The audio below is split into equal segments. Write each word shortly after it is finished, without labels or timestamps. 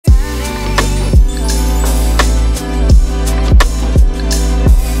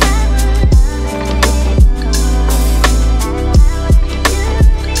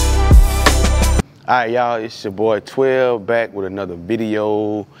Alright, y'all, it's your boy 12 back with another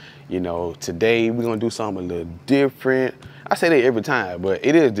video. You know, today we're gonna do something a little different. I say that every time, but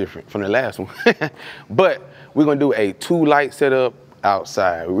it is different from the last one. But we're gonna do a 2-light setup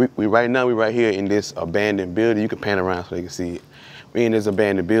outside. We right now, we right here in this abandoned building. You can pan around so you can see it. We in this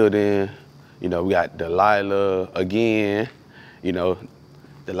abandoned building. You know, we got Delilah again. You know,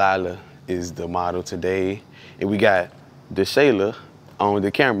 Delilah is the model today. And we got DeShayla on the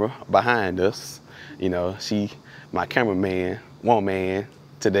camera behind us. You know, she my cameraman, woman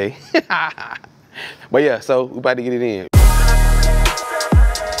today. But yeah, so we about to get it in.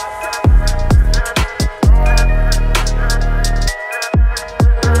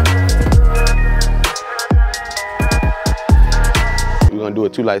 We're gonna do a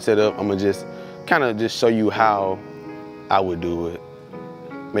 2-light setup. I'm gonna just kind of just show you how I would do it.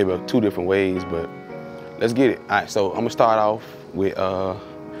 Maybe 2 different ways, but let's get it. All right, so I'm gonna start off with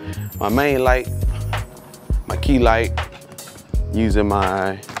my main light, my key light, using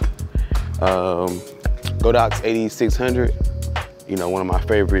my Godox 8600. You know, one of my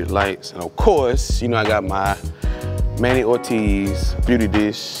favorite lights. And of course, you know, I got my Manny Ortiz beauty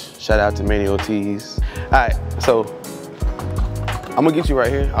dish. Shout out to Manny Ortiz. All right, so I'm gonna get you right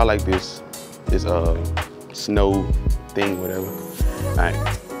here. I like this snow thing, whatever. All right.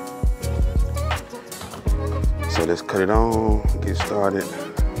 So let's cut it on, get started.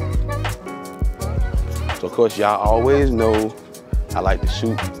 So of course, y'all always know I like to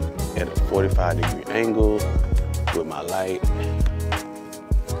shoot at a 45-degree angle with my light.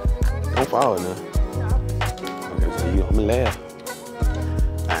 Don't fall now. Okay, so I'm gonna laugh.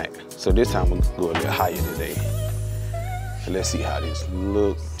 All right, so this time I'm gonna go a little higher today. So let's see how this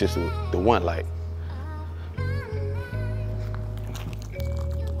looks, just with the one light.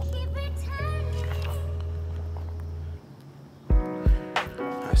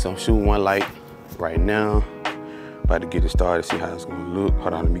 So I'm shooting one light right now. About to get it started, see how it's gonna look.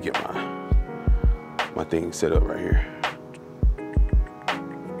 Hold on, let me get my thing set up right here.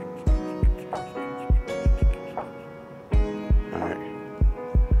 All right.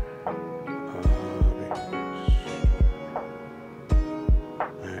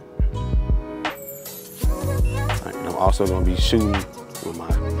 All right, and I'm also gonna be shooting with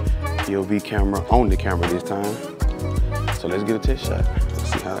my POV camera on the camera this time. So let's get a test shot.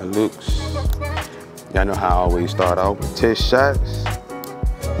 See how it looks. Y'all know how I always start off with test shots.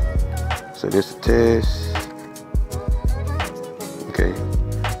 So this is a test. Okay,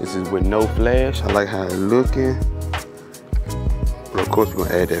 this is with no flash. I like how it's looking. But of course we're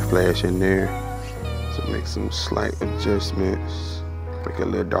gonna add that flash in there. So make some slight adjustments. Make it a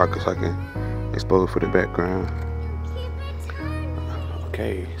little darker so I can expose it for the background.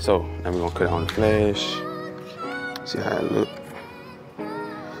 Okay, so now we're gonna cut on the flash. See how it looks.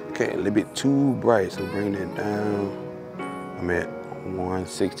 Okay, a little bit too bright, so bring that down. I'm at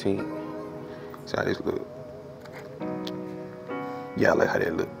 1/16. See how this look. Yeah, I like how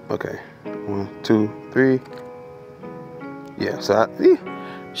that look. Okay, 1, 2, 3. Yeah, so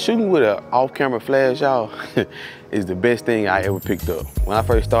shooting with an off-camera flash, y'all, is the best thing I ever picked up. When I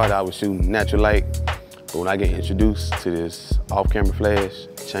first started, I was shooting natural light, but when I get introduced to this off-camera flash,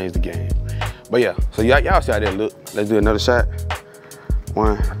 it changed the game. But yeah, so y'all see how that look. Let's do another shot.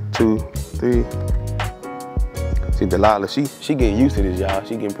 1, 2, 3. See Delilah, she getting used to this, y'all.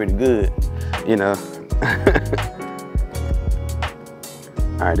 She getting pretty good, you know.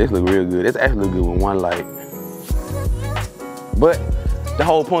 All right, this look real good. This actually look good with one light. But the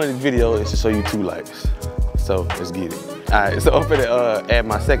whole point of this video is to show you 2 lights. So let's get it. All right, so I'm finna add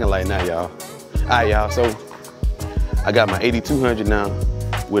my second light now, y'all. All right, y'all, so I got my 8200 now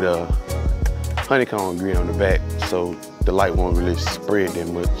with a honeycomb green on the back, so the light won't really spread that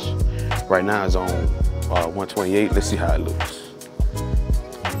much. Right now it's on 128. Let's see how it looks.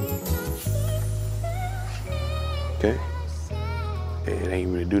 Okay. It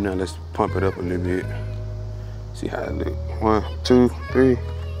ain't really do nothing. Let's pump it up a little bit. See how it looks. 1, 2, 3.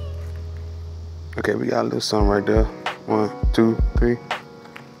 Okay, we got a little something right there. 1, 2, 3.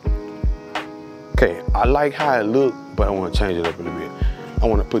 Okay, I like how it look, but I want to change it up a little bit. I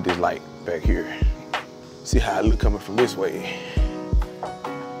want to put this light back here. See how it look coming from this way. All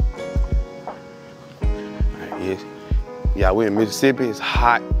right, yes. Yeah, we're in Mississippi. It's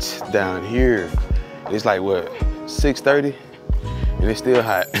hot down here. It's like what, 6:30, and it's still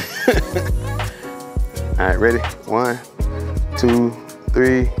hot. All right, ready? 1, 2,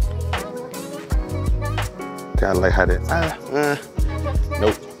 3. Kind of like how that.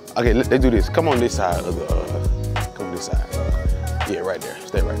 Nope. Okay, let's do this. Come on this side of the. Come on this side. Yeah, right there.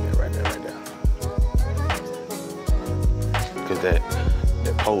 Stay right there. Right there. Right there. Cause that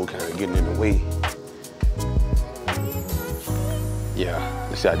pole kind of getting in the way. Yeah,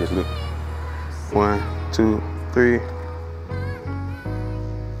 let's see how this look. 1, 2, 3.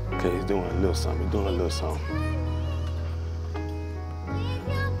 Okay, it's doing a little something, it's doing a little something.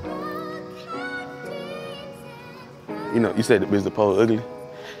 You know, you said is the pole ugly?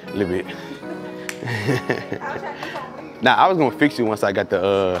 A little bit. Nah, I was gonna fix you once I got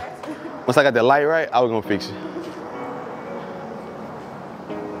the light right, I was gonna fix you.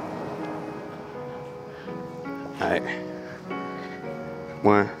 All right.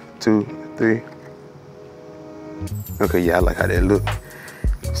 1, 2, 3. Okay, yeah, I like how that look.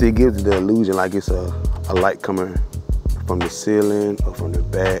 See, it gives the illusion like it's a light coming from the ceiling or from the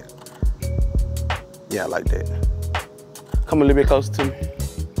back. Yeah, I like that. Come a little bit closer to me.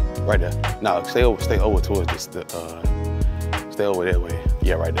 Right there. No, stay over towards this. Stay over that way.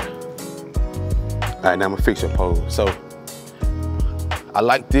 Yeah, right there. All right, now I'm gonna fix your pose. So, I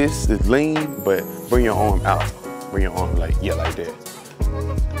like this. It's lean, but bring your arm out. Bring your arm like that.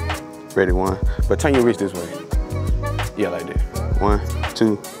 Ready, 1. But turn your wrist this way. Yeah, like that. 1,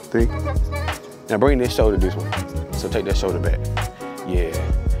 2, 3. Now bring this shoulder this way. So take that shoulder back. Yeah.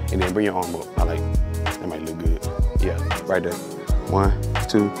 And then bring your arm up. I like, that might look good. Yeah, right there. 1,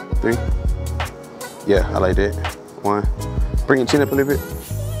 2, 3. Yeah, I like that. 1. Bring your chin up a little bit.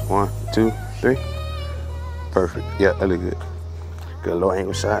 1, 2, 3. Perfect. Yeah, that look good. Good low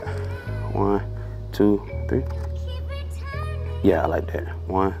angle shot. 1, 2, 3. Yeah, I like that.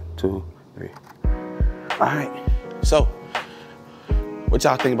 1, 2, 3. All right. So, what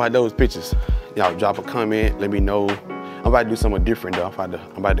y'all think about those pictures? Y'all drop a comment, let me know. I'm about to do something different though.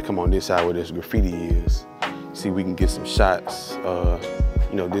 I'm about to come on this side where this graffiti is. See if we can get some shots,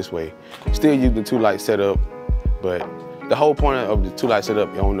 you know, this way. Still use the 2-light setup, but the whole point of the 2-light setup,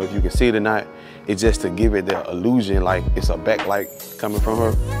 I don't know if you can see it or not, is just to give it the illusion like it's a backlight coming from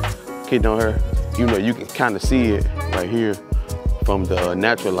her, hitting on her. You know, you can kind of see it right here from the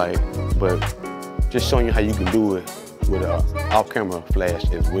natural light, but just showing you how you can do it with an off-camera flash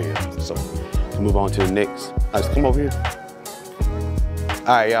as well. So let's move on to the next. Let's come over here.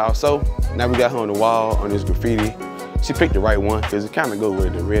 All right, y'all, so now we got her on the wall on this graffiti. She picked the right one because it kind of goes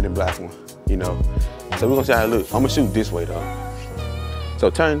with the red and black one, you know. So we're gonna see how it looks. I'm gonna shoot this way though. So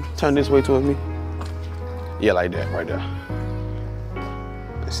turn this way towards me. Yeah, like that, right there.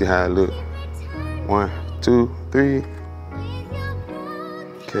 Let's see how it looks. 1, 2, 3.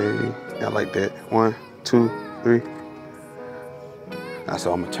 Okay, I like that. 1, 2, 3.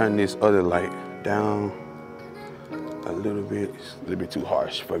 So I'm gonna turn this other light down a little bit. It's a little bit too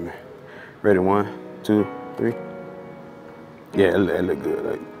harsh for me. Ready, 1, 2, 3. Yeah, it look good.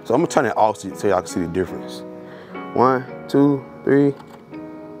 Like, so I'm gonna turn it off so y'all can see the difference. 1, 2, 3.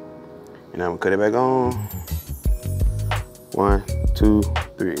 And I'm gonna cut it back on. 1, 2,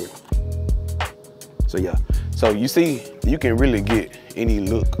 3. So yeah, so you see, you can really get any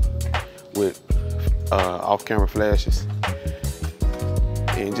look with off-camera flashes.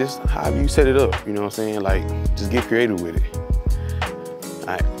 And just how you set it up, you know what I'm saying? Like, just get creative with it. All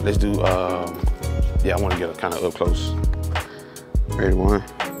right, let's do, yeah, I wanna get kind of up close. Ready, 1,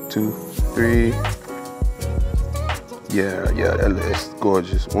 2, 3. Yeah, that's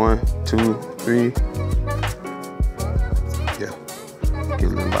gorgeous. 1, 2, 3. Yeah, get a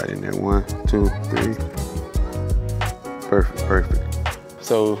little light in there. 1, 2, 3. Perfect.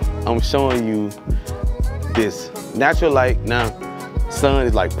 So I'm showing you this natural light. Now, sun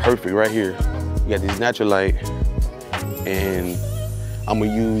is like perfect right here. You got this natural light, and I'm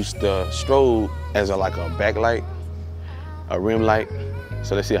gonna use the strobe as like a backlight, a rim light.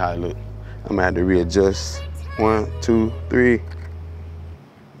 So let's see how it look. I'm gonna have to readjust. 1, 2, 3.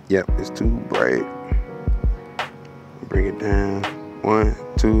 Yep, it's too bright. Bring it down. 1,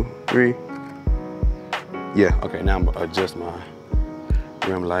 2, 3. Yeah, okay, now I'm gonna adjust my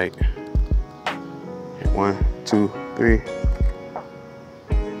rim light. 1, 2, 3.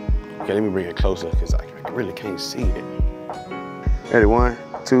 Okay, let me bring it closer because I really can't see it. Ready, 1,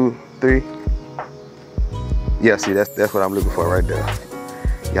 2, 3. Yeah, see, that's what I'm looking for right there.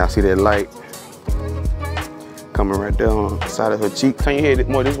 Y'all see that light coming right there on the side of her cheek? Turn your head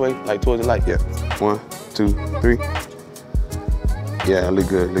more this way, like towards the light. Yeah. 1, 2, 3. Yeah, look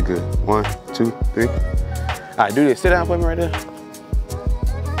good, look good. 1, 2, 3. All right, do this. Sit down for me right there.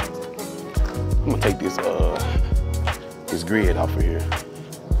 I'm gonna take this grid off of here.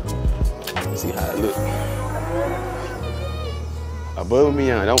 Let's see how it look. Above and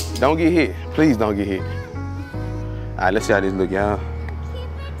beyond. Don't get hit. Please don't get hit. All right, let's see how this look, y'all.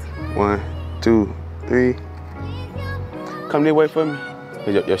 1, 2, 3. Come this way for me.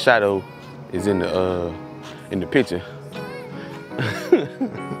 Your shadow is in the picture.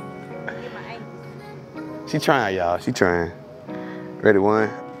 She trying, y'all. She trying. Ready, 1,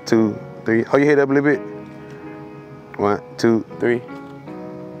 2, 3. Hold your head up a little bit. 1, 2, 3.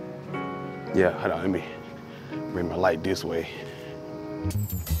 Yeah, hold on, let me bring my light this way.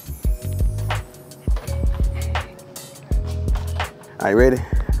 All right, ready?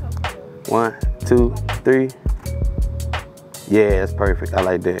 1, 2, 3. Yeah, that's perfect. I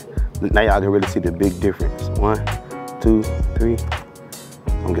like that. Now y'all can really see the big difference. 1, 2, 3.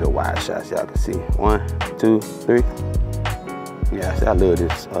 I'm gonna get a wide shot so y'all can see. 1, 2, 3. Yeah, see, I love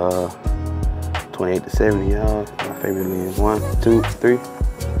this. 28 to 70, y'all. My favorite lens. 1, 2, 3.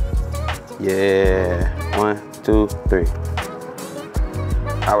 Yeah. 1, 2, 3.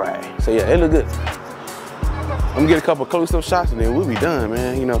 All right. So yeah, it look good. I'm gonna get a couple close-up shots and then we'll be done,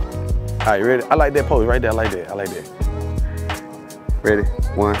 man. You know. All right, ready? I like that pose right there. I like that. I like that. Ready?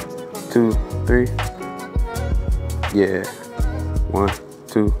 1, 2, 3. Yeah. 1,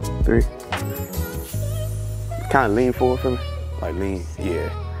 2, 3. Kind of lean forward for me. Like lean. Yeah.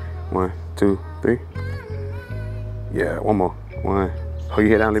 1, 2, 3. Yeah. One more. 1. Hold your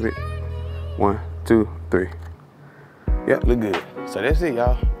head down a little bit. 1, 2, 3. Yep. Look good. So that's it,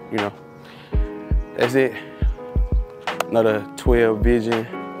 y'all. You know. That's it. Another 12 vision.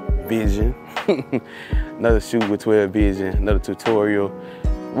 Another shoot with 12 vision. Another tutorial.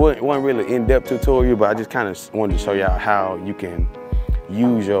 Wasn't really in-depth tutorial, but I just kind of wanted to show y'all how you can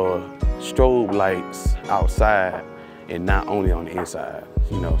use your strobe lights outside and not only on the inside,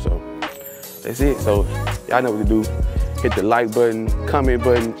 you know. So that's it. So y'all know what to do. Hit the like button, comment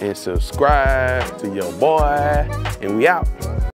button, and subscribe to your boy, and we out.